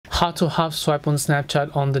How to half swipe on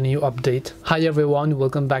Snapchat on the new update. Hi everyone,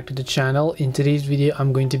 welcome back to the channel. In today's video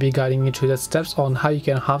I'm going to be guiding you through the steps on how you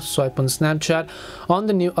can half swipe on Snapchat on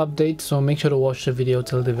the new update, so make sure to watch the video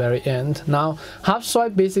till the very end. Now half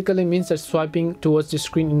swipe basically means that swiping towards the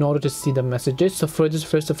screen in order to see the messages. So for this,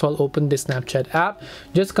 first of all, open the Snapchat app,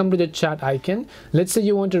 just come to the chat icon. Let's say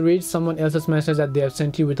you want to read someone else's message that they have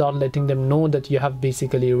sent you without letting them know that you have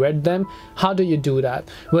basically read them. How do you do that?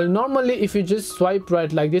 Well, normally if you just swipe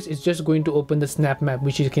right like this, it's just going to open the snap map,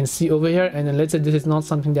 which you can see over here. And then let's say this is not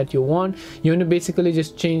something that you want to basically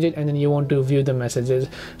just change it, and then you want to view the messages.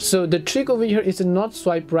 So the trick over here is to not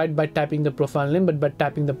swipe right by tapping the profile name, but by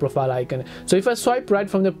tapping the profile icon. So if I swipe right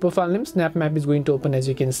from the profile name, snap map is going to open, as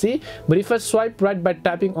you can see. But if I swipe right by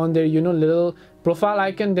tapping on their little profile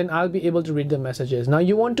icon, then I'll be able to read the messages. Now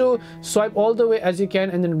you want to swipe all the way as you can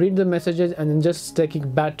and then read the messages, and then just take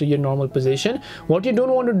it back to your normal position. What you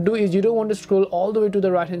don't want to do is you don't want to scroll all the way to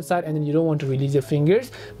the right hand side, and then you don't want to release your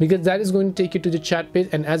fingers, because that is going to take you to the chat page,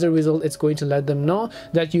 and as a result it's going to let them know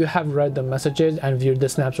that you have read the messages and viewed the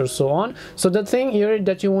snaps or so on. So the thing here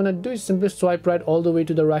that you want to do is simply swipe right all the way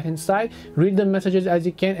to the right hand side, read the messages as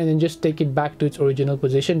you can, and then just take it back to its original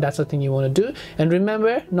position. That's the thing you want to do. And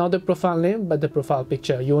remember, not the profile name but the profile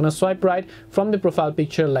picture. You want to swipe right from the profile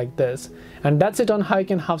picture like this. And that's it on how you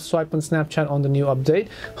can half swipe on Snapchat on the new update.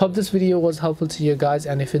 Hope this video was helpful to you guys,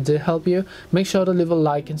 and if it did help you, make sure to leave a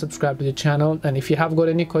like and subscribe to the channel. And if you have got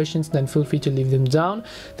any questions, then feel free to leave them down.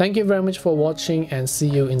 Thank you very much for watching, and see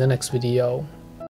you in the next video.